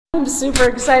I'm super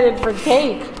excited for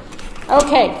cake.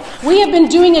 Okay, we have been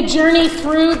doing a journey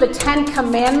through the 10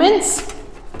 Commandments.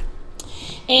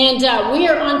 And we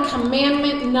are on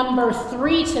commandment number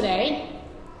 3 today.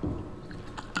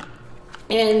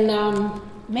 And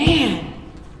man,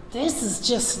 this is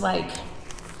just like,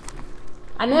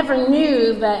 I never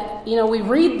knew that, we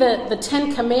read the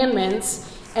 10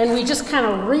 Commandments and we just kind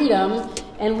of read them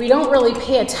and we don't really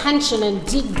pay attention and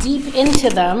dig deep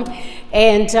into them.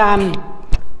 And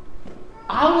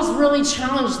I was really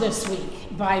challenged this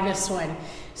week by this one.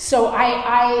 So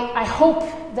I hope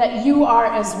that you are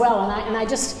as well. And I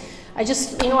just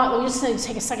you know what, we just need to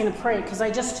take a second to pray, because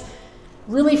I just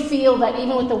really feel that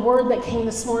even with the word that came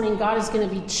this morning, God is going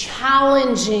to be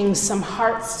challenging some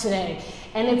hearts today.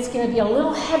 And it's going to be a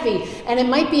little heavy, and it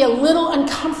might be a little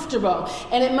uncomfortable,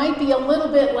 and it might be a little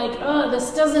bit like,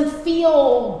 this doesn't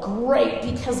feel great,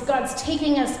 because God's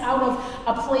taking us out of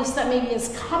a place that maybe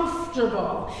is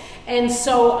comfortable. And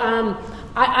so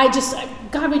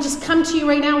God, we just come to you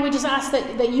right now. We just ask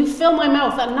that you fill my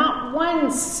mouth, that not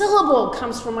one syllable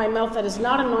comes from my mouth that is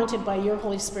not anointed by your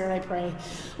Holy Spirit, I pray.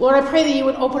 Lord, I pray that you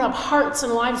would open up hearts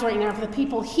and lives right now for the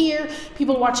people here,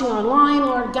 people watching online,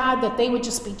 Lord God, that they would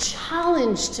just be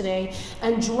challenged today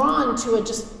and drawn to a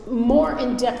just more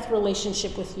in-depth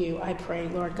relationship with you, I pray,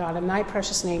 Lord God. In thy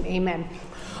precious name, amen.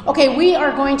 Okay, we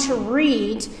are going to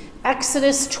read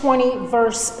Exodus 20,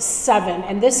 verse 7.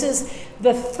 And this is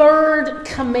the 3rd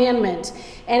commandment.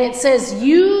 And it says,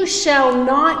 "You shall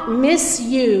not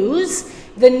misuse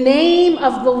the name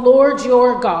of the Lord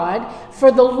your God,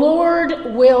 for the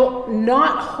Lord will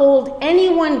not hold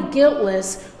anyone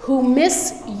guiltless who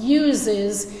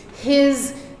misuses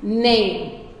his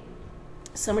name."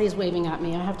 Somebody's waving at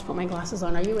me. I have to put my glasses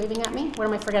on. Are you waving at me? What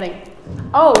am I forgetting?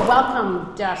 Oh,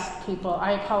 welcome, deaf people.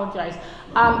 I apologize.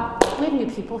 We have new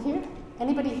people here.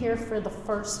 Anybody here for the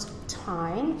first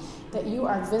time that you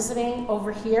are visiting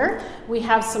over here? We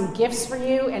have some gifts for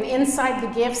you, and inside the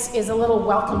gifts is a little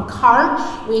welcome card.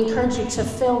 We encourage you to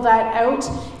fill that out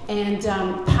and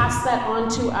pass that on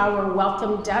to our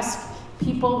welcome desk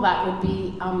people. That would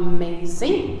be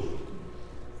amazing.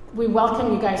 We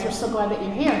welcome you guys. We're so glad that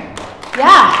you're here.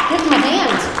 Yeah, give them a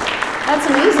hand. That's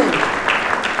amazing.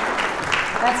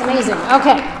 That's amazing.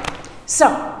 Okay,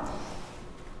 so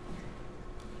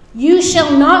you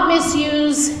shall not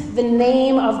misuse the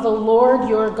name of the Lord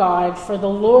your God, for the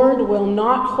Lord will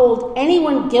not hold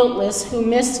anyone guiltless who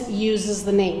misuses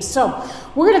the name. So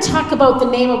we're going to talk about the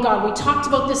name of God. We talked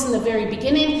about this in the very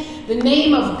beginning. The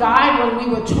name of God, when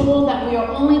we were told that we are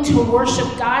only to worship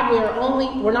God,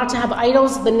 we're not to have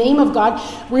idols, the name of God.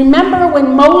 Remember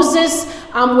when Moses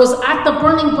was at the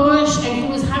burning bush and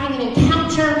he was having an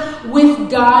encounter with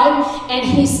God, and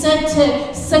he said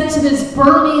to this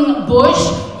burning bush,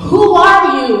 "Who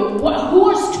are you? Who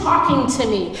is talking to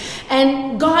me?"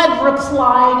 And God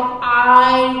replied,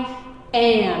 "I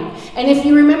am." And if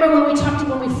you remember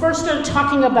when we first started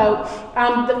talking about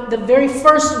the very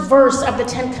first verse of the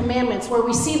 10 Commandments, where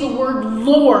we see the word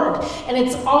Lord, and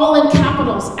it's all in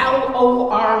capitals,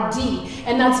 Lord.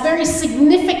 And that's very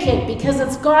significant, because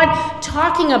it's God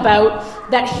talking about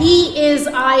that he is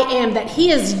I am, that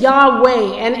he is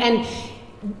Yahweh. And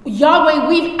Yahweh,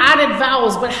 we've added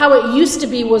vowels, but how it used to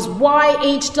be was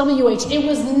YHWH. It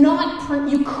was not,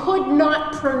 you could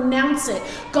not pronounce it.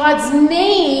 God's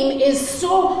name is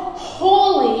so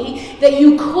holy that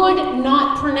you could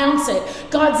not pronounce it.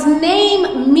 God's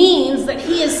name means that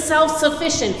he is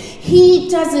self-sufficient. He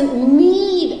doesn't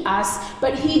need us,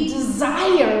 but he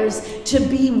desires to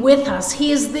be with us.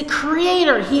 He is the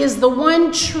creator. He is the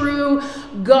one true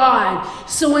God.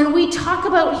 So when we talk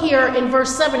about here in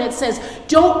verse 7, it says,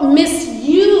 don't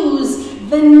misuse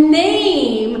the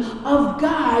name of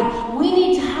God. We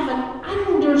need to have an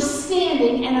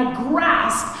understanding and a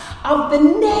grasp of the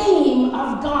name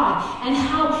of God and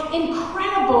how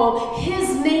incredible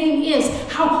his name is,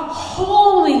 how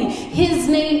holy his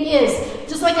name is.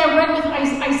 Just like I read with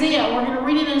Isaiah, we're going to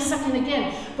read it in a second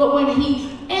again. But when he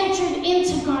entered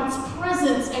into God's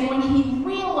presence, and when he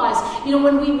realized,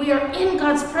 when we are in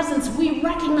God's presence, we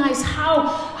recognize how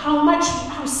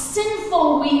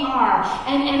sinful we are.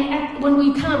 And when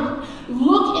we kind of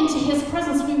look into his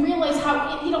presence, we realize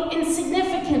how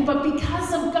insignificant. But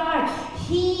because of God,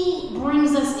 he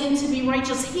brings us in to be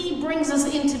righteous. He brings us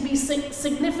in to be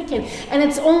significant. And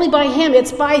it's only by him.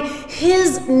 It's by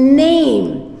his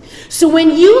name. So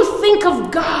when you think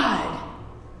of God,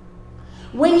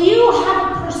 when you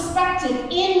have a perspective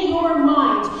in your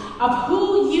mind of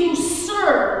who you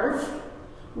serve,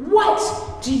 what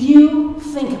do you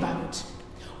think about?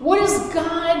 What is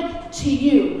God to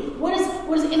you? What is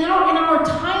in our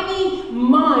tiny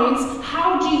minds,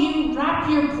 how do you wrap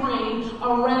your brain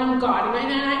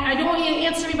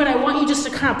just to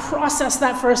kind of process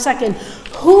that for a second.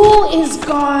 Who is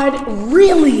God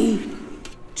really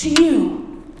to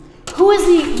you? Who is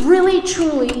he really,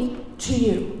 truly to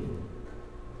you?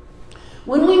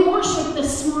 When we worship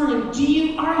this morning,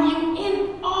 are you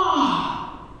in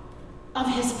awe of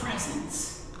his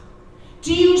presence?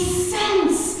 Do you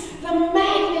sense the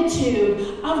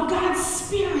magnitude of God's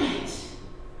Spirit?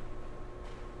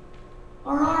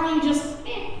 Or are you just,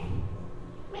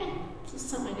 just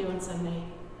something I do on Sunday?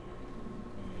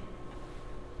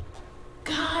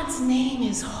 God's name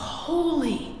is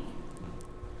holy.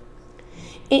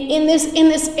 In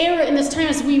this era, in this time,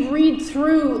 as we read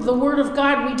through the Word of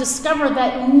God, we discover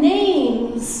that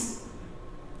names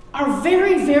are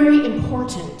very, very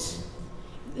important.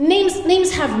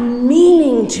 Names have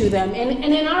meaning to them. And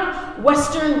in our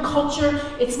Western culture,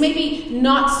 it's maybe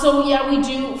not so, we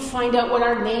do find out what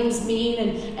our names mean.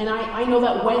 And I know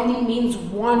that Wendy means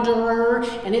wanderer.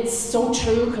 And it's so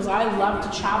true because I love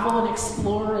to travel and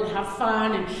explore and have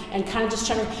fun and kind of just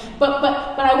try to... But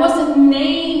I wasn't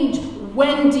named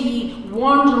Wendy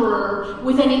Wanderer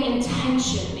with any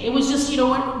intention. It was just,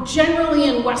 generally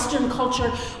in Western culture,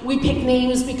 we pick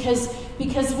names because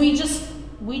we just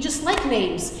like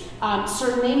names.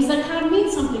 Certain names that kind of mean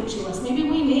something to us. Maybe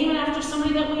we name it after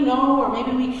somebody that we know, or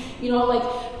maybe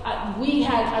we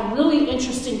had a really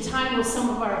interesting time with some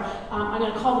of our, I'm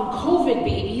going to call them COVID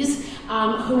babies,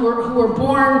 who were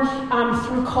born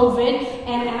through COVID.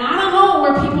 And I don't know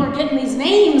where people are getting these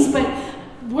names, but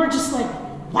we're just like,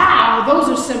 wow, those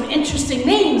are some interesting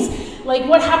names. Like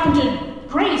what happened to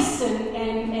Grace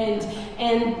and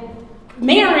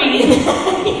Mary?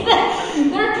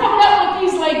 They're coming up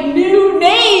with these new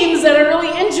names that are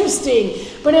really interesting.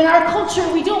 But in our culture,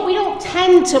 we don't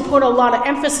tend to put a lot of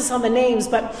emphasis on the names.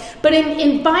 But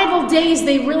in Bible days,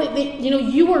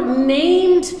 you were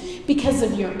named because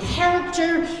of your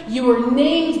character. You were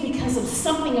named because of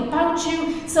something about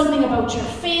you, something about your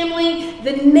family.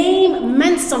 The name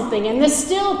meant something, and this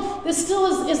still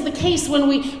is the case when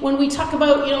we talk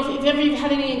about, if you've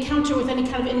had any encounter with any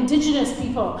kind of indigenous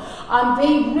people,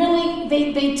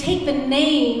 they take the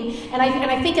name, and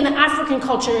I think in the African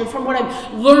culture, and from what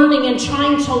I'm learning and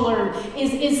trying to learn,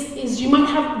 is you might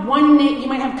have one name, you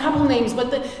might have a couple names,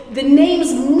 but the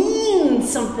names mean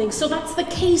something. So that's the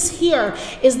case here,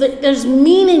 is that there's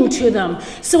meaning to them.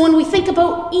 So when we think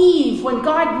about Eve, when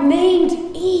God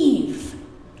named Eve,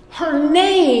 her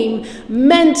name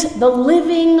meant the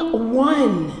living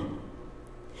one.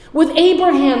 With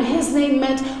Abraham, his name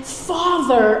meant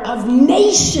father of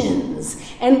nations.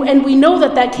 And we know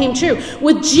that came true.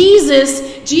 With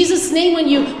Jesus' name, when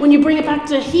you bring it back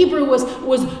to Hebrew,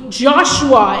 was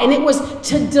Joshua, and it was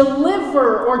to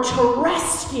deliver or to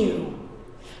rescue.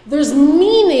 There's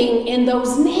meaning in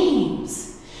those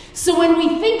names. So when we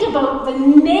think about the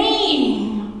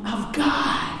name of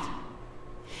God,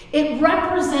 it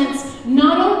represents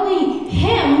not only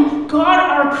him, God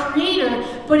our creator,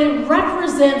 but it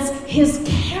represents his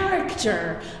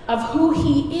character of who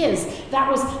he is. That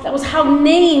was how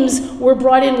names were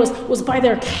brought in, was by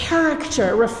their character.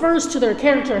 It refers to their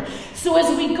character. So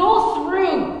as we go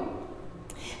through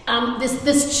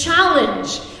this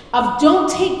challenge of don't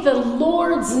take the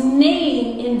Lord's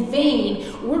name in vain,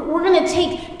 we're going to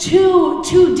take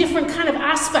two different kind of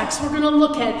aspects. We're going to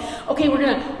look at, we're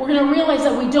going to realize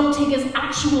that we don't take his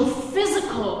actual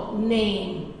physical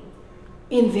name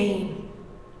in vain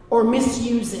or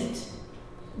misuse it.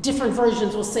 Different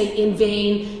versions will say in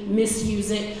vain,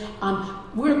 misuse it.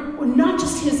 We're not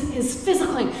just his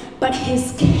physical name, but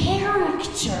his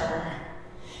character.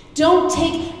 Don't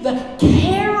take the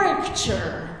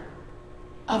character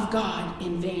of God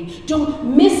in vain.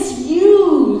 Don't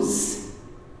misuse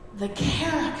the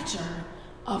character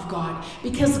of God,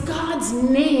 because God's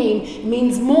name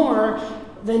means more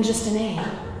than just a name.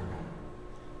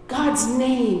 God's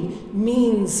name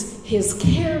means his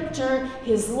character,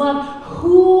 his love,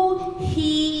 who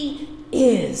he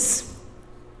is.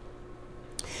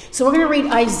 So we're going to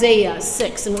read Isaiah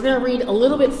 6, and we're going to read a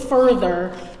little bit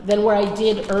further than what I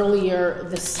did earlier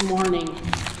this morning.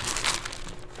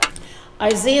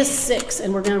 Isaiah 6,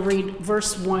 and we're going to read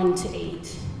verse 1 to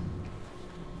 8.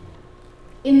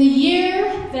 In the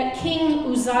year that King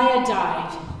Uzziah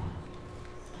died,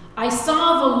 I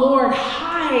saw the Lord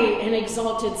high and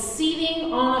exalted,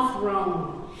 seating on a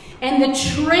throne, and the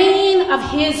train of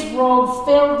his robe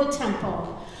filled the temple.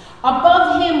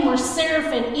 Above him were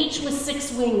seraphim, each with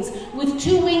 6 wings. With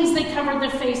 2 wings they covered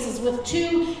their faces. With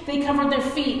 2 they covered their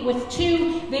feet. With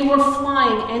 2 they were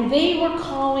flying, and they were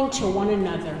calling to one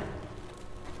another,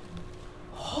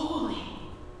 Holy,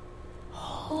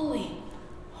 holy,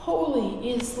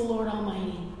 holy is the Lord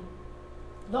Almighty.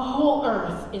 The whole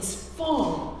earth is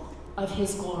full of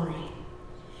his glory.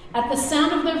 At the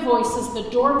sound of their voices, the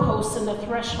doorposts and the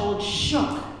threshold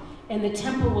shook, and the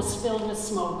temple was filled with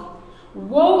smoke.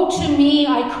 Woe to me,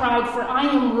 I cried, for I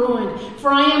am ruined, for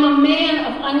I am a man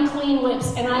of unclean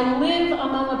lips, and I live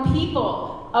among a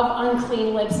people of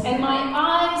unclean lips, and my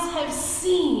eyes have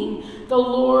seen the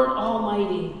Lord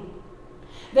Almighty.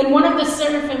 Then one of the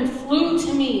seraphim flew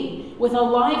to me with a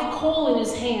live coal in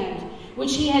his hand,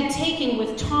 which he had taken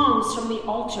with tongs from the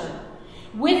altar.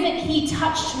 With it he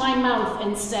touched my mouth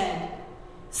and said,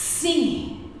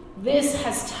 "See, this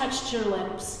has touched your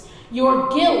lips. Your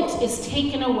guilt is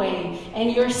taken away,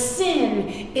 and your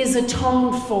sin is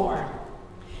atoned for."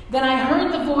 Then I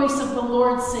heard the voice of the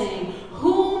Lord saying,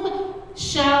 "Whom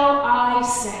shall I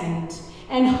send?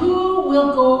 And who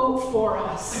will go for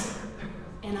us?"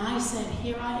 And I said,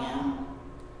 "Here I am.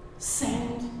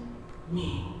 Send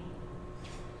me."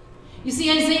 You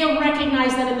see, Isaiah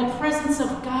recognized that in the presence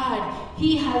of God,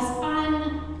 he has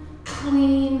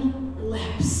unclean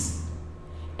lips.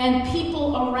 And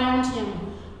people around him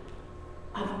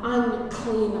have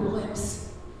unclean lips.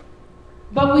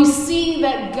 But we see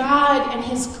that God and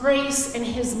his grace and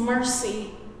his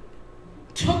mercy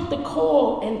took the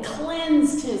coal and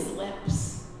cleansed his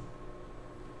lips,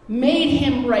 made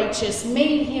him righteous,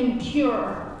 made him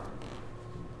pure,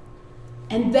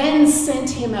 and then sent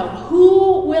him out.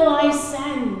 Who will I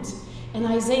send? And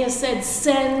Isaiah said,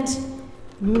 "Send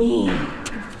me."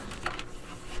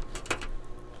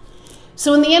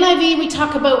 So in the NIV, we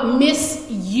talk about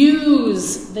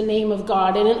misuse the name of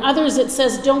God. And in others, it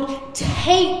says, don't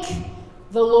take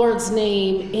the Lord's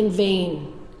name in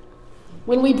vain.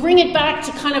 When we bring it back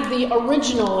to kind of the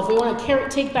original, if we want to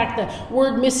take back the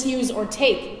word misuse or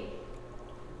take,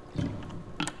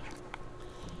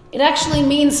 it actually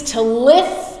means to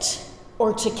lift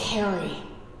or to carry.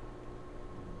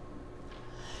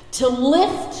 To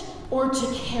lift or to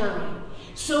carry.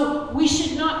 So we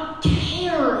should not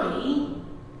carry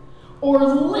or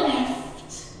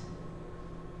lift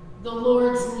the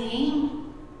Lord's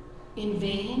name in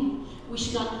vain. We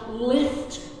should not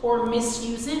lift or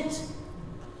misuse it.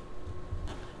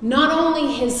 Not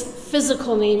only his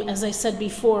physical name, as I said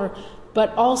before,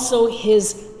 but also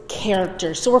his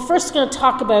character. So we're first going to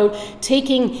talk about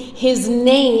taking his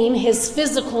name, his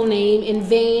physical name, in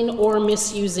vain or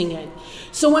misusing it.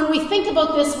 So when we think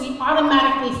about this, we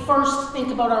automatically first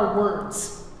think about our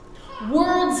words.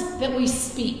 Words that we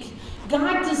speak.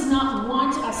 God does not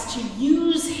want us to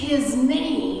use his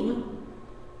name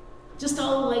just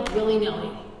all like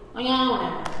willy-nilly. Like,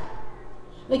 whatever.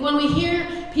 Like when we hear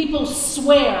people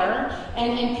swear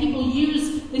and people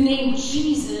use the name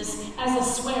Jesus as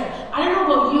a swear. I don't know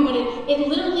about you, but it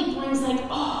literally brings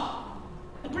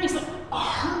it brings like a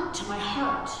hurt to my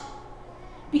heart.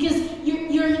 Because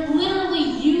you're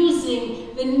literally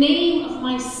using the name of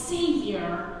my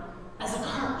Savior as a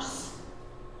curse.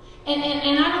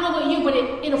 And I don't know about you, but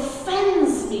it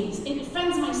offends me. It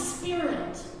offends my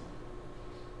spirit.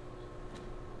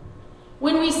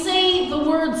 When we say the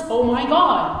words, "Oh my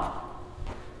God,"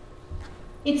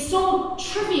 it's so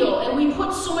trivial and we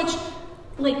put so much,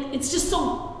 it's just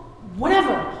so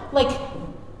whatever, like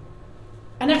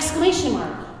an exclamation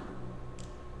mark.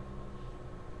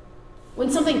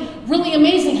 When something really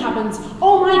amazing happens,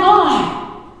 "Oh my God,"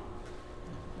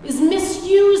 is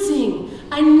misusing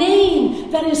a name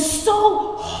that is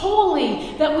so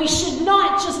holy that we should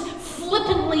not just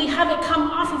flippantly have it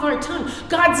come off of our tongue.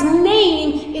 God's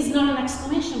name is not an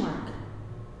exclamation mark.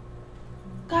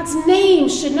 God's name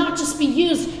should not just be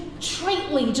used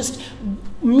tritely, just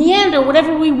meander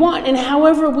whatever we want and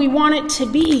however we want it to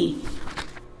be.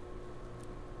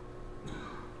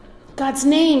 God's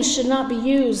name should not be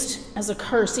used as a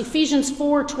curse. Ephesians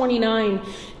 4:29,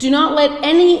 "Do not let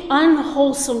any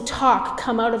unwholesome talk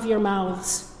come out of your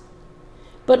mouths,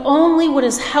 but only what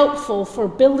is helpful for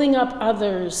building up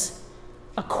others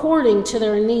according to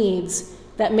their needs,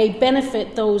 that may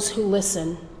benefit those who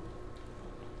listen."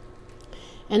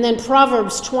 And then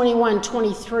Proverbs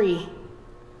 21:23,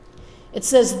 it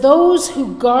says, "Those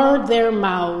who guard their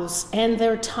mouths and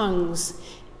their tongues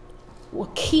will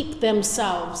keep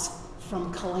themselves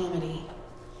from calamity."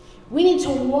 We need to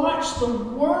watch the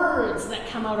words that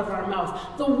come out of our mouth.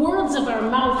 The words of our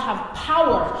mouth have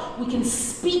power. We can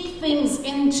speak things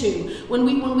into. When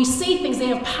we say things, they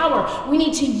have power. We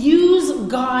need to use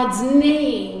God's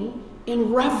name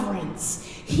in reverence.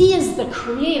 He is the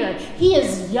creator. He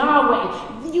is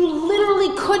Yahweh. You literally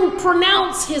couldn't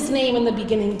pronounce his name in the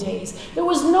beginning days. There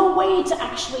was no way to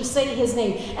actually say his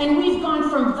name. And we've gone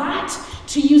from that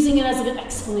to using it as an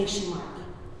exclamation mark.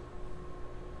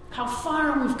 How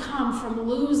far we've come from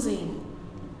losing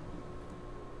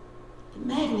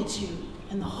magnitude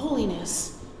and the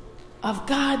holiness of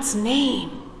God's name.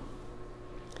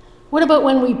 What about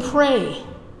when we pray?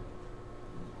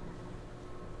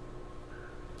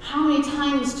 How many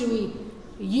times do we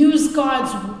use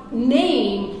God's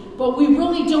name, but we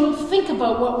really don't think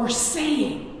about what we're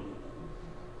saying?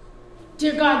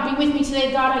 Dear God, be with me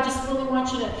today. God, I just really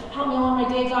want you to help me along my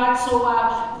day, God. So,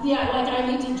 I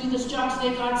need to do this job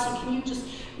today, God. So can you just,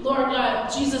 Lord,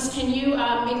 Jesus, can you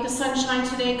make the sun shine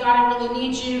today? God, I really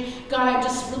need you. God, I'm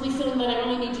just really feeling that I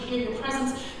really need to hear your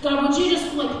presence. God, would you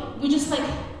just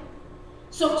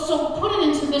so put it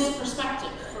into this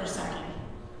perspective for a second.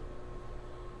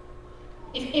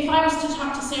 If I was to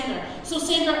talk to Sandra, so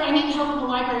Sandra, I need help in the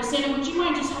library. Sandra, would you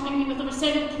mind just helping me with them?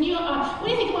 Sandra, can you, what do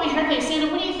you think of my hair today? Sandra,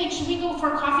 what do you think? Should we go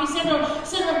for a coffee? Sandra,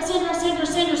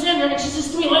 and she's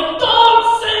just doing like,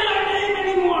 don't say my name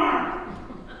anymore.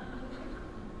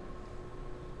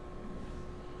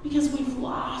 Because we've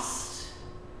lost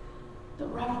the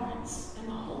reverence and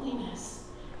the holiness,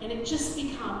 and it just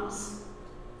becomes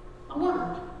a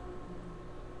word.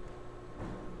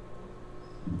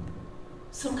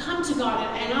 So come to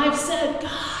God, and I've said,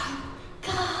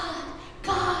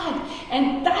 God,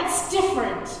 and that's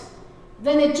different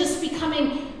than it just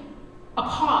becoming a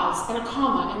pause and a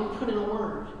comma, and we put in a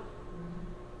word.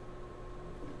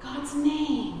 God's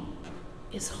name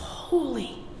is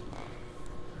holy.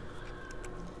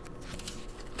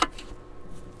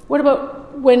 What about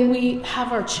when we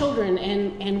have our children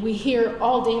and we hear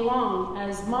all day long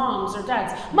as moms or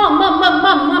dads, Mom,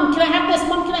 can I have this?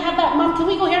 Mom, can I have that? Mom, can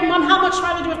we go here? Mom, how much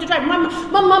farther do we have to drive? Mom.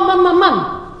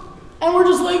 And we're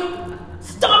just like,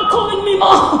 stop calling me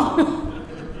Mom.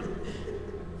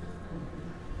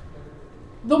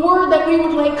 The word that we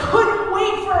would couldn't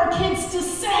wait for our kids to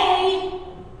say.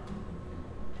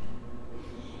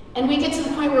 And we get to the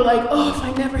point where we're like, oh, if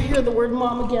I never hear the word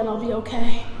Mom again, I'll be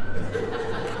okay.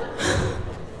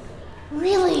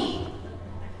 Really?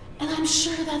 And I'm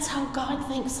sure that's how God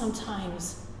thinks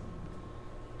sometimes.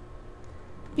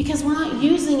 Because we're not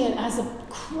using it as a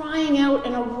crying out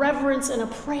and a reverence and a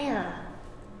prayer.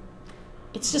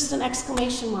 It's just an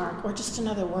exclamation mark or just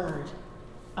another word.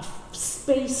 A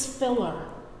space filler.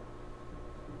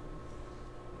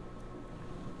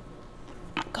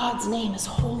 God's name is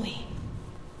holy.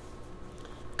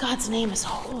 God's name is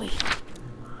holy.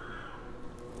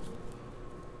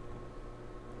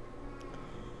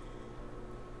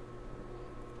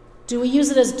 Do we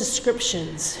use it as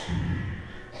descriptions?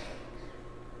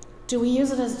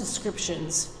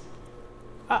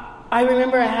 I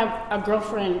remember I have a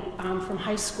girlfriend from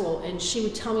high school, and she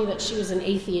would tell me that she was an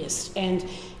atheist, and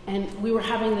we were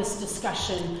having this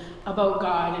discussion about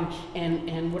God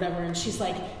and whatever, and she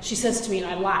says to me, and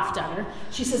I laughed at her,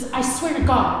 she says, I swear to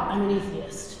God, I'm an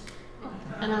atheist.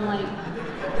 And I'm like,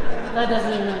 that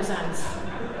doesn't even make sense.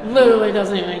 Literally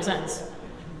doesn't even make sense.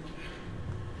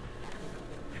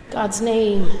 God's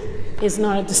name is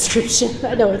not a description.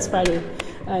 I know it's funny.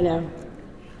 I know.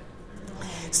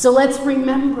 So let's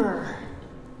remember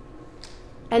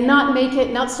and not make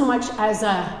it not so much as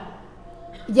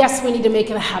yes, we need to make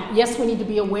it a habit. Yes, we need to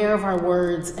be aware of our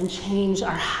words and change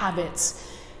our habits.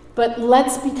 But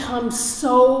let's become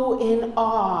so in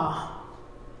awe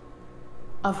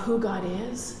of who God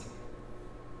is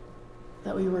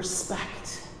that we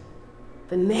respect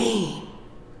the name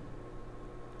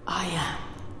I am.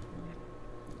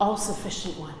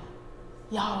 All-sufficient one,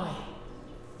 Yahweh,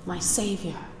 my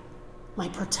Savior, my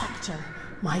protector,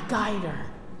 my guider.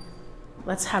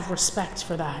 Let's have respect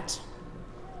for that.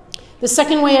 The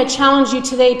second way I challenge you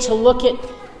today to look at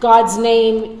God's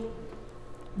name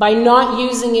by not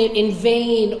using it in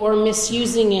vain or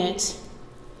misusing it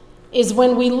is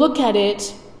when we look at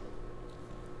it,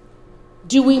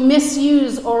 do we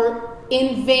misuse or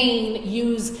in vain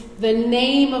use the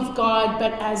name of God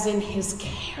but as in his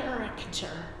character?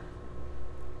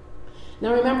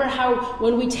 Now remember how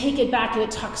when we take it back and it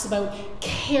talks about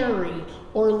carry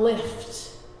or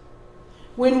lift.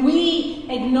 When we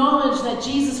acknowledge that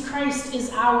Jesus Christ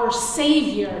is our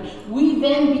Savior, we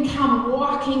then become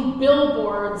walking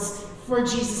billboards for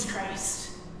Jesus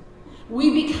Christ.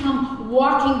 We become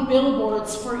walking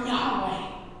billboards for Yahweh.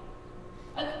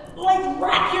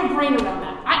 Wrap your brain around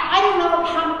that. I don't know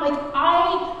how,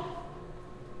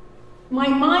 my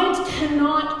mind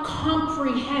cannot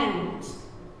comprehend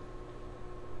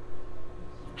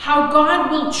how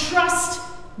God will trust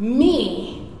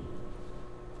me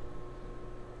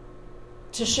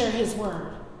to share his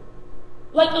word.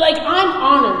 I'm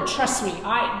honored, trust me,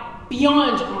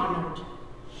 beyond honored.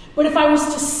 But if I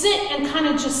was to sit and kind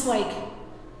of just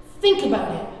think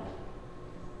about it,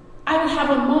 I would have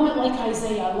a moment like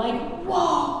Isaiah,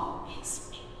 whoa,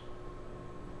 it's me.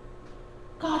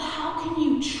 God, how can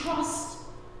you trust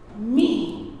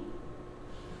me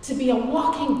to be a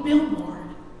walking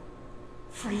billboard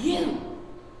for you,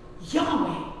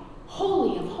 Yahweh,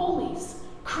 Holy of Holies,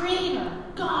 Creator,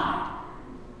 God?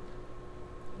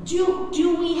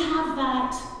 Do we have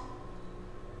that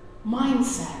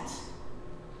mindset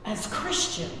as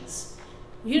Christians?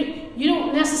 You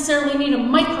don't necessarily need a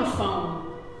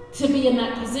microphone to be in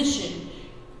that position.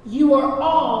 You are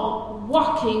all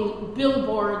walking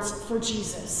billboards for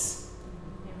Jesus.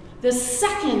 The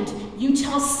second you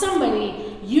tell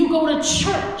somebody you go to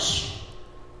church,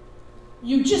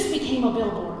 you just became a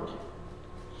billboard.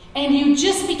 And you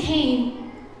just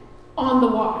became on the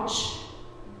watch.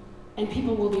 And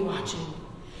people will be watching.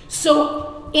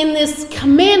 So in this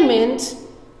commandment,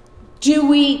 do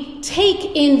we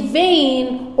take in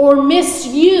vain or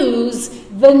misuse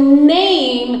the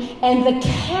name and the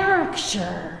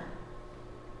character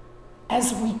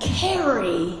as we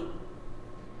carry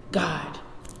God?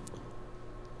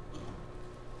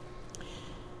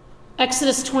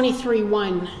 Exodus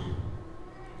 23:1.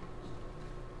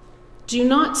 Do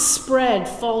not spread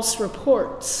false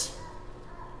reports.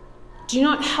 Do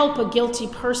not help a guilty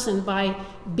person by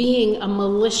being a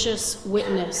malicious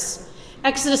witness.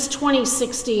 Exodus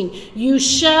 20:16. You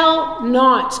shall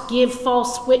not give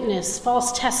false witness,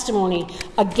 false testimony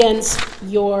against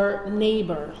your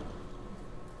neighbor.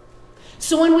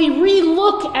 So when we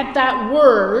re-look at that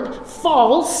word,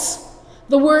 false,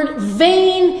 the word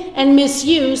vain and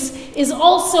misuse is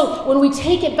also, when we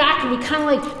take it back and we kind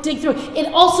of like dig through it,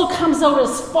 it also comes out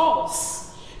as false.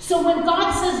 So when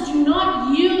God says, do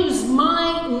not use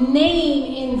my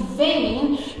name in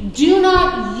vain, do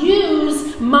not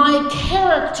use my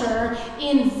character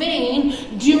in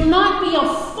vain, do not be a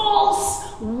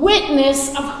false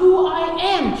witness of who I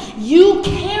am. You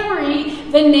carry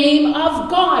the name of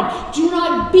God. Do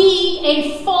not be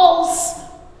a false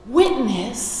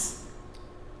witness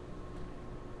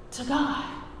to God.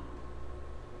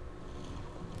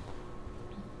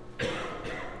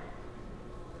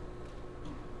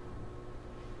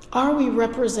 Are we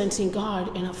representing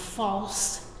God in a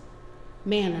false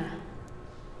manner?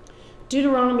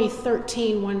 Deuteronomy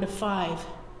 13:1-5.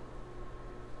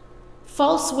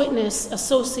 False witness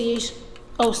association.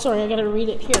 Oh, sorry, I got to read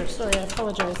it here. Sorry, I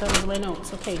apologize. That was my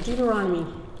notes. Okay, Deuteronomy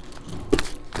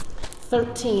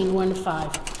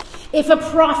 13:1-5. If a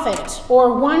prophet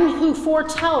or one who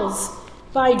foretells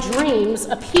by dreams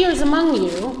appears among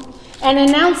you and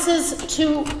announces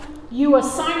to you a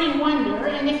sign and wonder,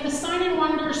 and if the sign and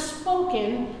wonder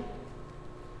spoken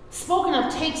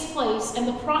of takes place, and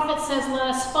the prophet says, let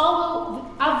us follow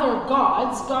other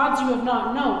gods you have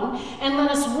not known, and let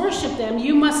us worship them,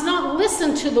 you must not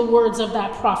listen to the words of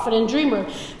that prophet and dreamer.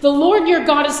 The Lord your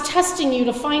God is testing you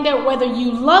to find out whether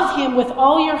you love him with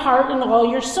all your heart and all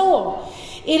your soul.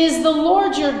 It is the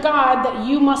Lord your God that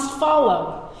you must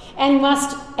follow and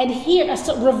must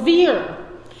revere.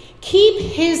 Keep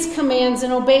his commands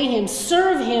and obey him.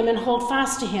 Serve him and hold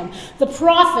fast to him. The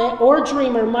prophet or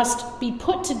dreamer must be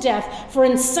put to death for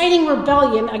inciting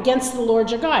rebellion against the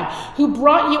Lord your God, who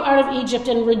brought you out of Egypt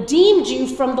and redeemed you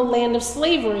from the land of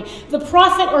slavery. The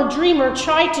prophet or dreamer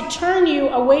tried to turn you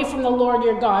away from the Lord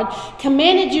your God,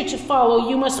 commanded you to follow.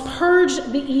 You must purge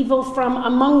the evil from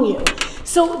among you.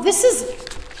 So this is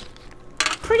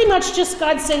pretty much just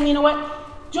God saying, you know what?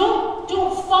 Don't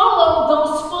follow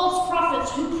those false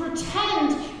prophets who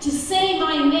pretend to say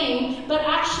my name, but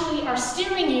actually are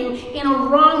steering you in a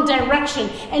wrong direction.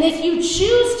 And if you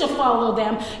choose to follow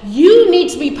them, you need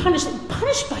to be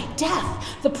punished by death.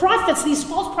 The prophets, these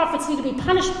false prophets, need to be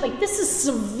punished. Like, this is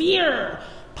severe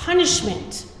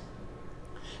punishment.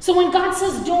 So when God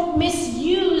says, don't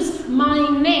misuse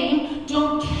my name,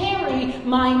 don't carry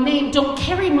my name, don't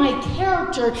carry my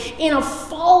character in a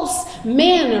false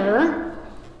manner,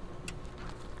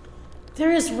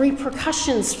 there is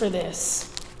repercussions for this.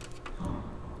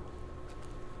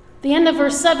 The end of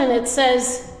verse 7, it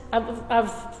says,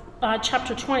 of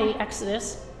chapter 20,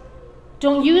 Exodus,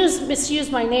 don't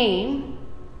misuse my name,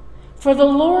 for the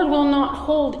Lord will not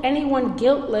hold anyone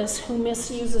guiltless who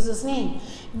misuses his name.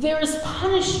 There is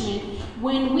punishment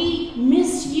when we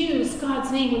misuse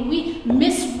God's name, when we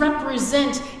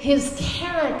misrepresent his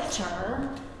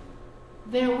character.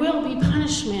 There will be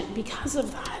punishment because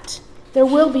of that. There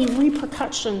will be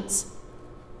repercussions.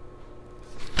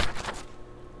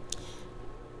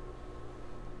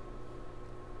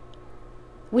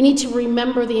 We need to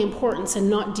remember the importance and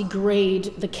not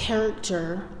degrade the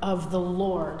character of the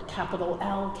Lord. Capital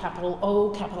L, capital O,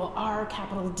 capital R,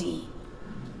 capital D.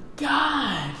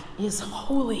 God is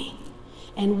holy,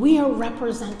 and we are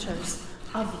representers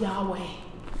of Yahweh.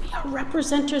 We are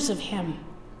representers of him.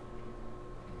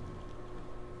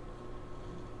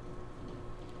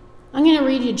 I'm going to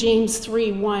read you James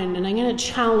 3:1, and I'm going to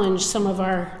challenge some of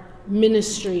our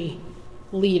ministry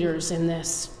leaders in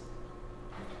this.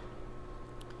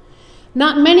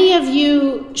 Not many of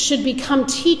you should become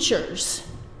teachers,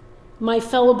 my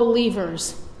fellow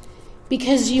believers,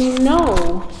 because you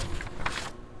know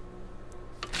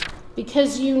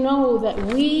that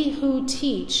we who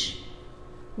teach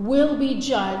will be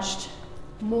judged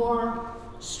more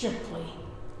strictly.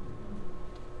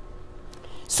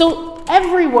 So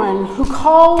everyone who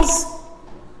calls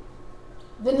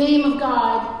the name of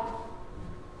God,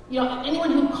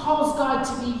 anyone who calls God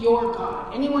to be your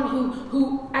God, anyone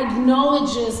who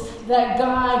acknowledges that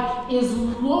God is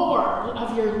Lord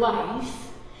of your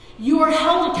life, you are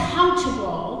held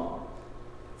accountable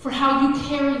for how you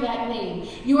carry that name.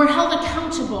 You are held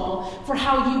accountable for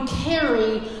how you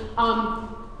carry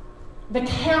the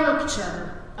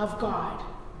character of God.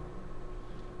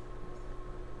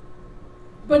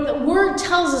 But the word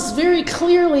tells us very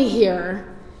clearly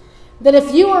here that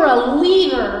if you are a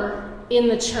leader in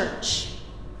the church,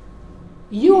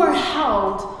 you are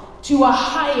held to a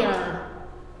higher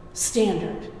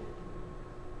standard.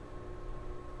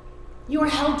 You are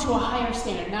held to a higher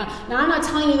standard. Now I'm not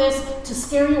telling you this to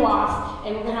scare you off,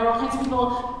 and we're going to have all kinds of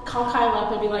people call Kyle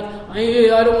up and be like,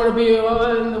 I don't want to be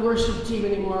in the worship team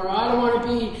anymore. I don't want to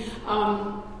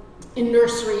be in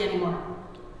nursery anymore.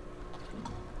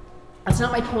 That's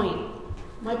not my point.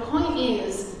 My point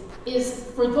is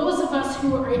for those of us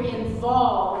who are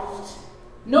involved,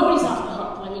 nobody's off the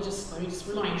hook. Let me just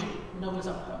remind you, nobody's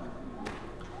off the hook.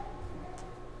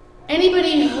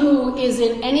 Anybody who is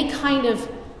in any kind of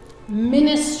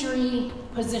ministry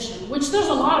position, which there's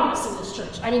a lot of us in this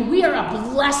church. I mean, we are a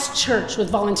blessed church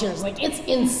with volunteers. Like, it's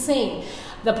insane,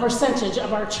 the percentage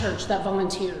of our church that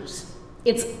volunteers.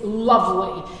 It's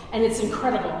lovely, and it's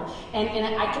incredible. And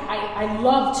I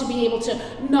love to be able to,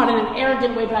 not in an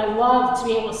arrogant way, but I love to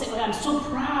be able to say, I'm so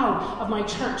proud of my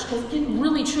church, because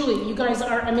really, truly, you guys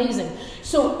are amazing.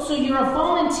 So you're a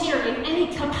volunteer in any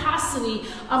capacity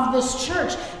of this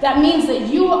church. That means that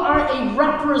you are a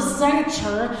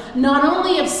representative, not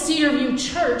only of Cedarview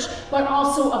Church, but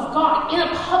also of God, in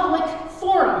a public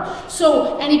forum.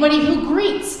 So anybody who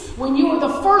greets, when you are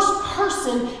the first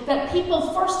person that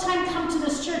people first time come to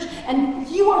this church, and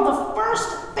you are the first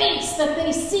face that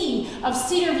they see of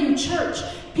Cedarview Church,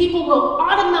 people will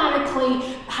automatically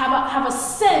have a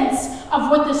sense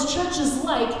of what this church is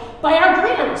like by our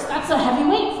greeters. That's a heavy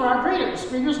weight for our greeters.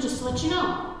 Greeters, just to let you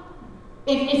know.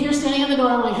 If you're standing at the door,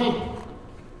 I'm like, hey,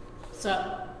 what's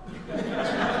up?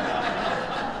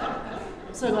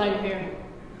 So glad you're here.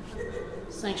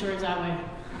 Sanctuary's that way.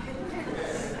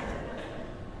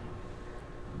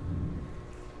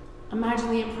 Imagine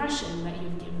the impression that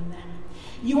you've given them.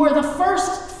 You are the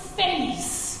first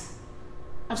face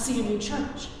of Cedarview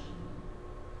Church.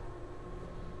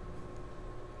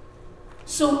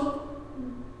 So,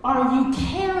 are you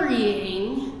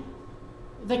carrying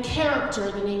the character,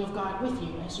 the name of God with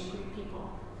you as you greet people?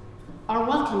 Our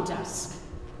welcome desk,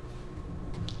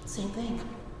 same thing.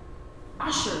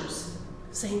 Ushers,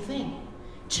 same thing.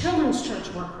 Children's church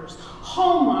workers,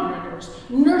 home monitors,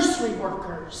 nursery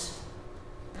workers.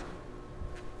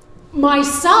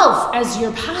 Myself, as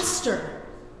your pastor,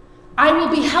 I will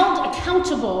be held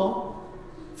accountable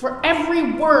for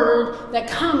every word that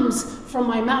comes from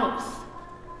my mouth,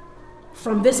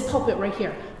 from this pulpit right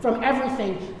here, from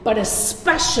everything, but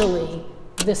especially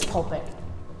this pulpit.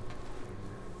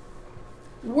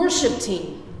 Worship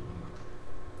team,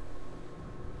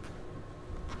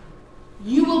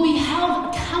 you will be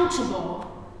held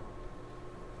accountable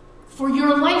for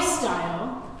your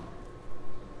lifestyle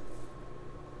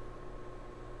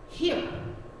here,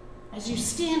 as you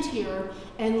stand here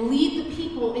and lead the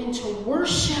people into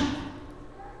worship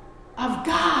of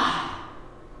God.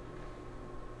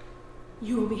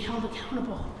 You will be held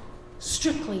accountable,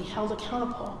 strictly held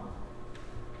accountable.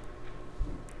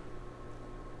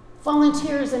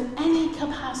 Volunteers in any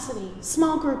capacity,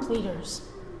 small group leaders,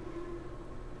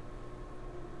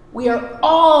 we are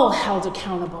all held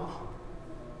accountable.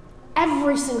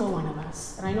 Every single one of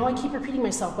us. And I know I keep repeating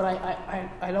myself, but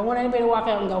I don't want anybody to walk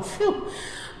out and go, phew,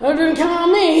 that didn't count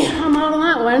on me. I'm out on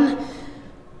that one.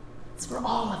 It's for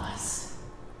all of us.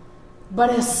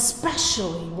 But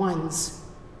especially ones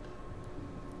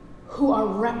who are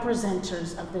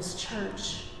representatives of this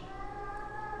church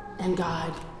and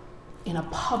God in a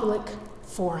public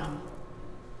forum.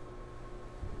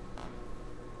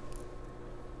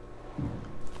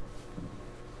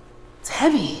 It's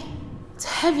heavy. It's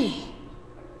heavy.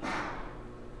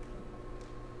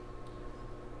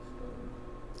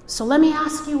 So let me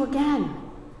ask you again.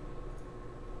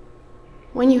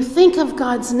 When you think of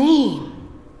God's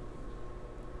name,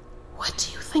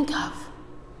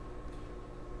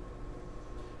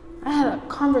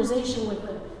 conversation with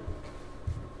a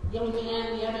young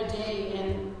man the other day,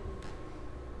 and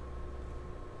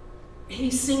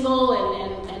he's single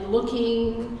and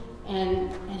looking,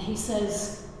 and he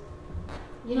says,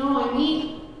 I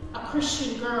meet a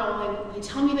Christian girl, and they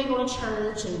tell me they go to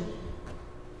church, and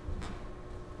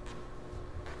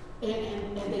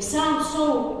they sound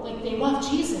so like they love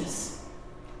Jesus.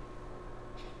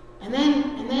 And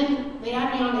then they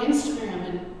add me on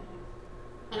Instagram,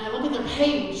 and I look at their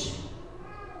page,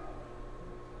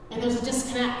 and there's a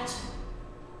disconnect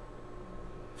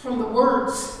from the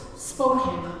words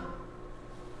spoken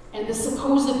and the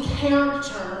supposed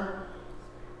character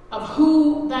of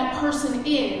who that person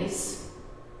is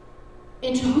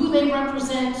into who they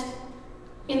represent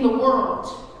in the world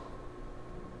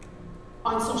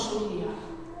on social media.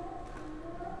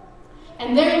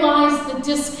 And there lies the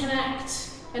disconnect.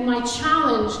 And my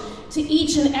challenge to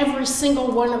each and every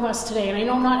single one of us today, and I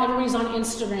know not everybody's on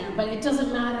Instagram, but it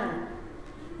doesn't matter.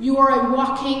 You are a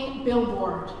walking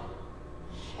billboard.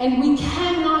 And we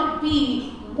cannot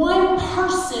be one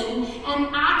person and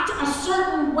act a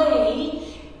certain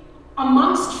way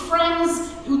amongst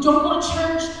friends who don't go to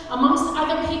church, amongst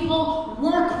other people,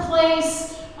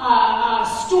 workplace,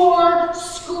 store,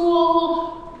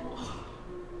 school,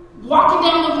 walking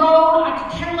down the road, I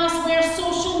could care less where,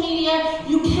 social media.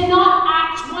 You cannot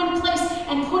act one place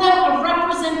and put out a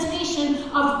representation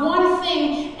of one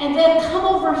thing and then come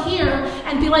over here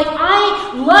and be like,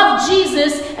 I love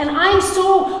Jesus and I'm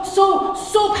so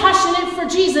passionate for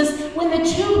Jesus, when the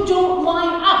two don't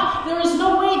line up. There is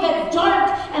no way that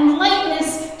dark and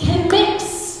lightness can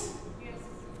mix.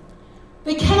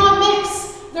 They cannot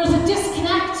mix. There's a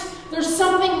disconnect. There's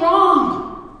something wrong.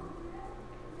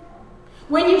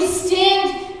 When you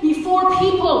stand before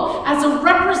people as a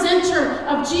representative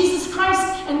of Jesus Christ,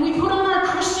 and we put on our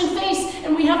Christian face,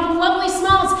 and we have the lovely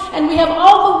smiles, and we have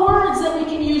all the words that we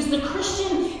can use, the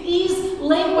Christianese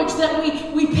language that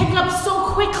we pick up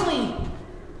so quickly,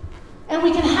 and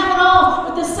we can have it all,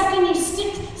 but the second you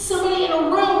stick somebody in a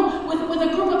room with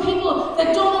a group of people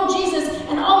that don't know Jesus,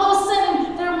 and all of a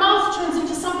sudden their mouth turns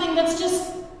into something that's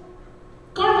just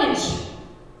garbage,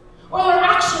 or their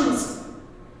actions,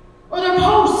 or their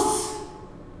posts,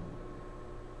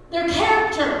 their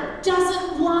character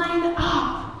doesn't line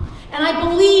up. And I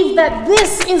believe that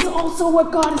this is also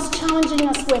what God is challenging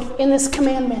us with in this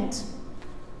commandment.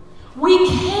 We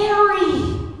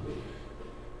carry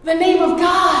the name of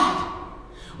God.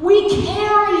 We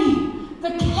carry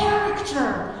the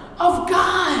character of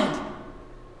God.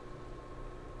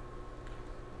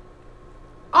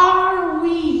 Are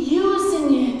we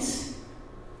using it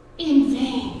in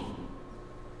vain?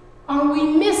 Are we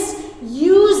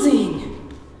misusing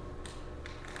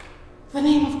the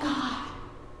name of God?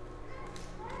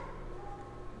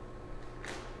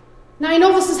 Now, I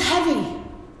know this is heavy.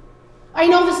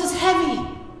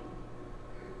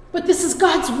 But this is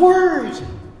God's word.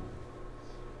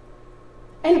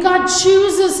 And God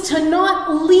chooses to not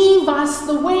leave us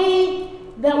the way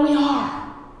that we are.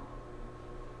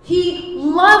 He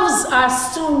loves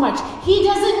us so much. He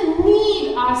doesn't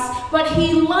need us, but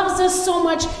he loves us so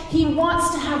much. He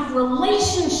wants to have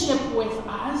relationship with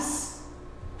us.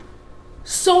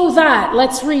 So that,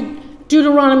 let's read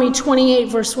Deuteronomy 28,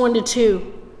 verse 1 to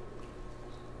 2.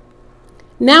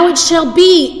 Now it shall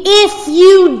be, if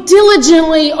you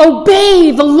diligently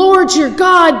obey the Lord your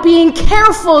God, being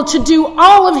careful to do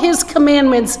all of his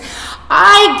commandments,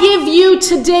 I give you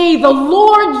today, the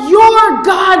Lord your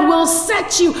God will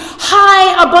set you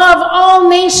high above all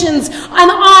nations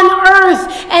and on earth,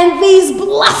 and these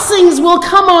blessings will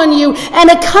come on you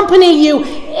and accompany you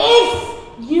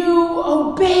if you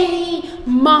obey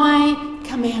my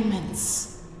commandments.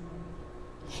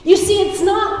 You see, it's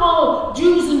not all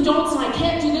do's and don'ts, and I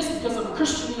can't do this because I'm a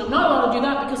Christian, and I'm not allowed to do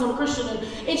that because I'm a Christian. And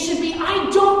it should be,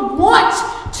 I don't want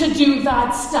to do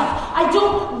that stuff. I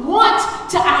don't want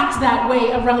to act that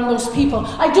way around those people.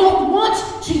 I don't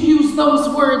want to use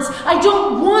those words. I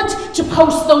don't want to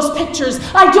post those pictures.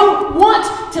 I don't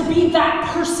want to be that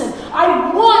person.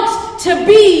 I want to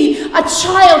be a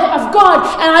child of God,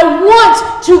 and I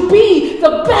want to be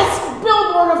the best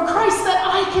billboard of Christ that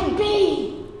I can be.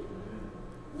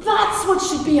 That's what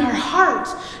should be our heart.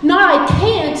 Not I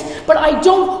can't, but I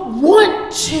don't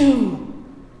want to.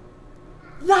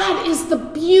 That is the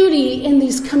beauty in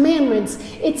these commandments.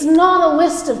 It's not a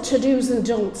list of to-dos and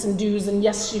don'ts and do's and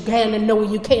yes you can and no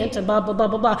you can't and blah, blah, blah,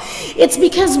 blah, blah. It's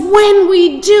because when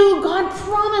we do, God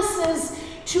promises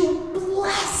to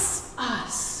bless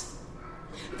us.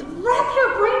 Wrap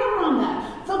your brain around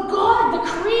that. The God, the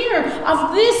creator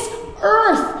of this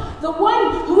earth, the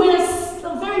one who in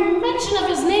the very mention of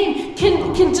his name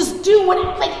can just do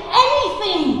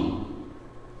anything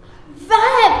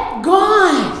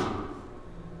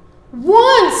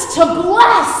wants to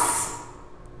bless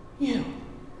you.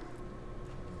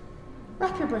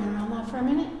 Wrap your brain around that for a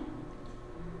minute.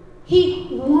 He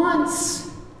wants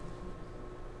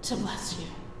to bless you.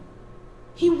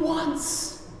 He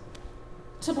wants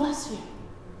to bless you.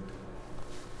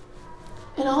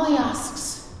 And all he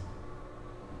asks,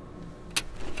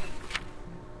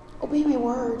 obey my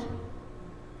word.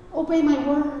 Obey my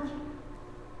word.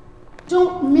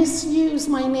 Don't misuse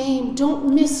my name.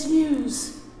 Don't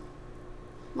misuse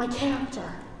my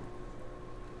character.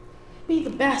 Be the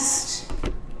best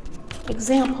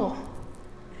example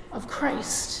of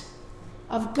Christ,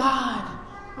 of God,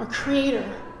 our Creator,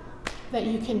 that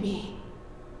you can be.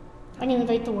 I'm going to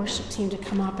invite the worship team to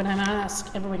come up, and I'm going to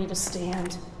ask everybody to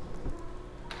stand.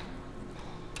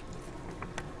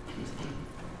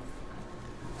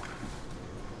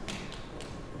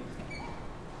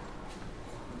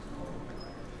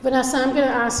 Vanessa, I'm going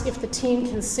to ask if the team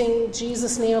can sing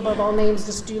Jesus' name above all names.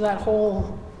 Just do that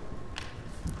whole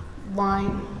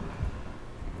line.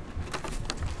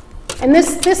 And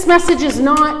this message is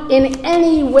not in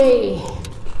any way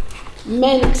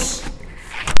meant.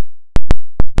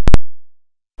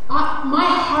 My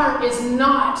heart is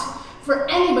not for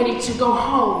anybody to go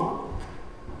home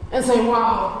and say,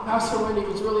 wow, Pastor Wendy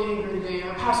was really angry today,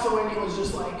 or Pastor Wendy was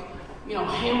just like,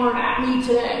 hammered at me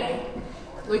today.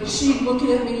 Like, she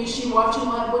looking at me, she watching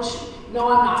my bush. No,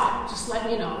 I'm not. Just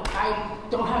letting you know. I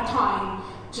don't have time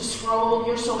to scroll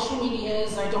your social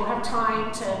medias. I don't have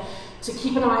time to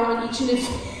keep an eye on each and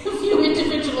every of you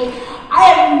individually. I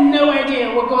have no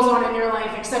idea what goes on in your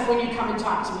life except when you come and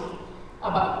talk to me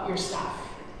about your stuff.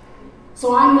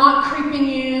 So I'm not creeping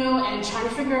you and trying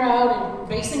to figure out and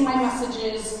basing my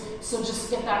messages. So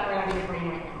just get that right out of your brain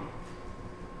right now.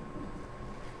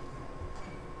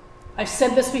 I've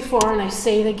said this before and I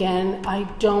say it again. I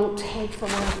don't take the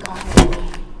word of God away.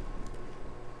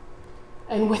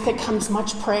 And with it comes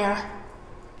much prayer.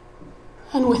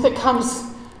 And with it comes,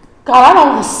 God, I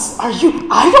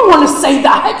don't want to say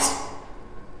that.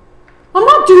 I'm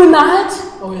not doing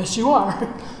that. Oh, yes, you are.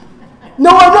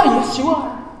 No, I'm not. Yes, you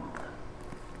are.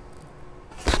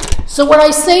 So what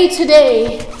I say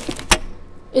today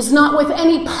is not with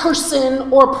any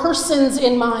person or persons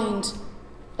in mind,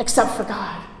 except for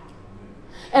God.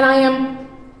 And I am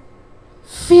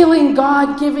feeling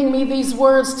God giving me these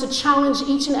words to challenge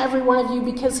each and every one of you,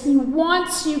 because he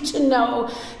wants you to know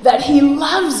that he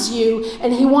loves you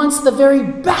and he wants the very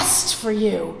best for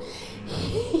you.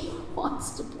 He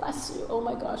wants to bless you. Oh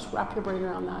my gosh, wrap your brain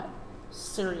around that.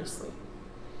 Seriously.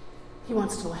 He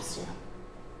wants to bless you.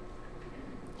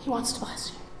 He wants to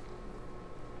bless you.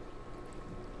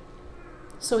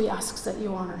 So he asks that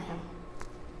you honor him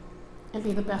and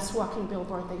be the best walking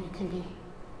billboard that you can be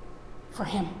for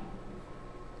him.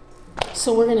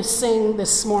 So we're going to sing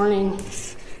this morning,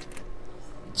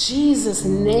 Jesus'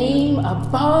 name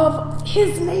above,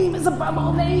 his name is above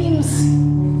all names.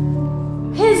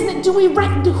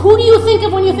 Who do you think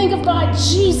of when you think of God?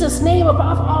 Jesus' name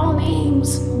above all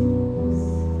names.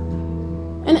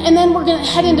 And then we're going to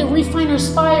head into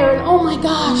Refiner's Fire, and oh my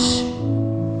gosh,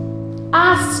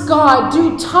 ask God,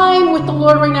 do time with the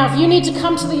Lord right now. If you need to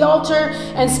come to the altar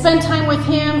and spend time with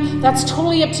him, that's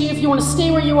totally up to you. If you want to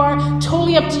stay where you are,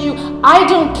 totally up to you. I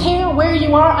don't care where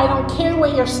you are. I don't care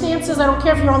what your stance is. I don't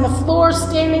care if you're on the floor,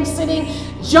 standing, sitting,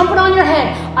 jumping on your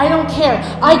head. I don't care.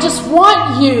 I just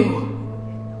want you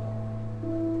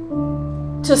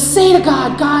to say to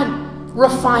God, God,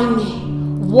 refine me.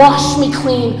 Wash me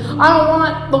clean. I don't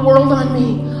want the world on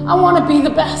me. I want to be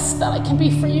the best that I can be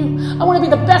for you. I want to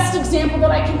be the best example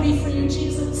that I can be for you,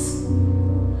 Jesus.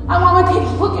 I want when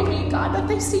people look at me, God, that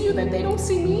they see you, that they don't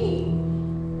see me.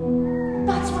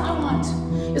 That's what I want.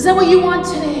 Is that what you want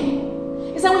today?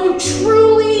 Is that what you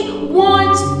truly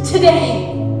want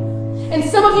today? And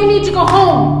some of you need to go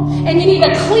home and you need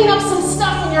to clean up some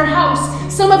stuff in your house.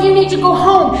 Some of you need to go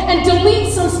home and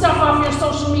delete some stuff off your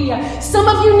social media. Some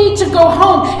of you need to go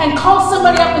home and call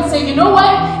somebody up and say, you know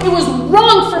what? It was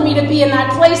wrong for me to be in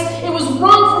that place. It was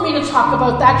wrong for me to talk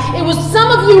about that.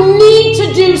 Some of you need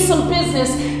to do some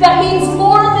business that means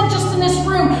more than just in this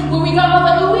room where we got all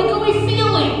the ooey-gooey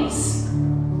feelings.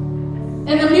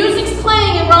 And the music's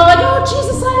playing and we're all like, oh,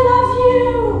 Jesus, I love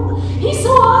you. He's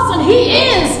so awesome. He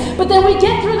is. But then we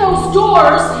get through those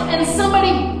doors and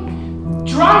somebody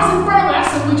drives in front of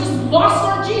us and we just lost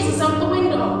our Jesus out the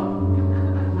window.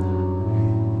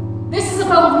 This is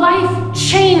about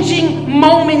life-changing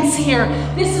moments here.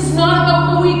 This is not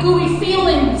about ooey-gooey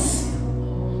feelings.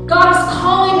 God is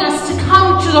calling us to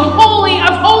come to the Holy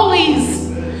of Holies.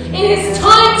 It is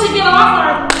time to get off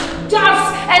our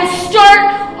duffs and start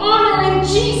honoring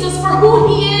Jesus for who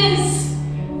he is.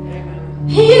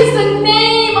 He is the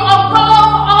name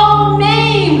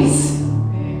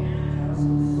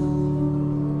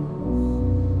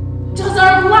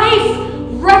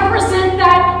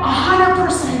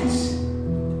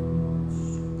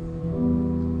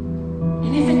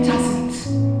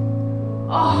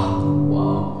Oh,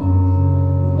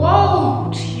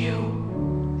 woe to you.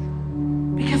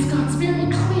 Because God's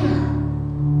very clear.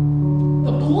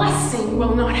 The blessing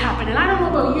will not happen. And I don't know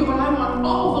about you, but I want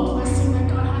all the blessing that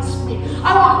God has for me.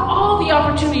 I want all the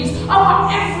opportunities. I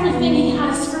want everything He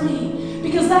has for me.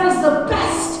 Because that is the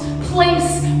best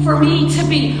place for me to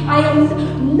be. I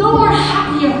am no more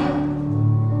happier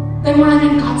than when I'm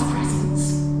in God's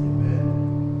presence.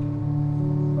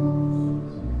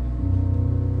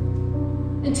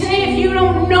 And today, if you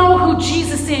don't know who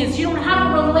Jesus is, you don't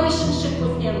have a relationship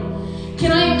with Him,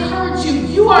 can I encourage you?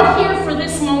 You are here for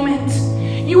this moment.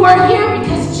 You are here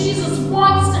because Jesus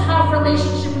wants to have a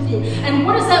relationship with you. And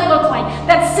what does that look like?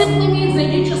 That simply means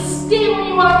that you just stay where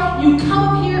you are. You come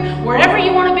up here, wherever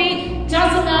you want to be.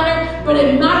 Doesn't matter, but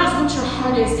it matters what your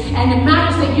heart is. And it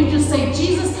matters that you just say,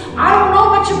 Jesus, I don't know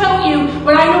much about you,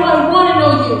 but I know I want to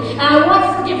know you. And I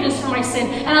want forgiveness for my sin.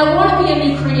 And I want to be a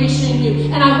new creation in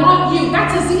you. And I want you.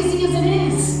 That's as easy as it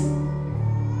is.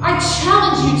 I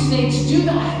challenge you today to do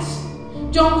that.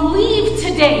 Don't leave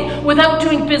today without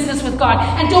doing business with God.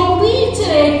 And don't leave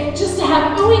today just to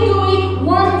have ooey-gooey,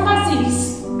 warm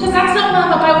fuzzies. Because that's not what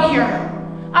I'm about here.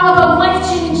 I'm about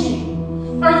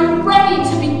life-changing. Are you ready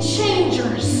to be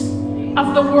changers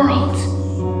of the world?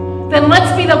 Then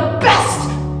let's be the best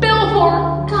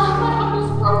billboard. God, my heart is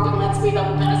broken. Let's be the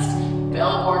best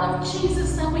billboard of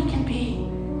Jesus that we can be.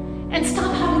 And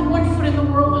stop having one foot in the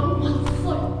world and one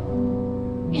foot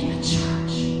in the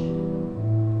church.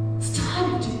 It's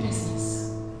time to do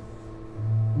business.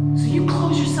 So you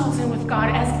close yourselves in with God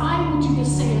as I want you to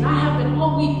say, and I have been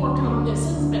all week working on this.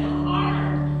 It's been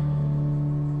hard.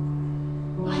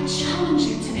 But I challenge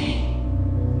you today.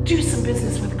 Do some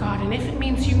business with God. And if it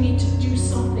means you need to do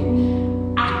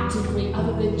something actively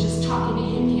other than just talking to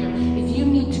Him here, if you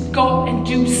need to go and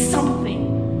do something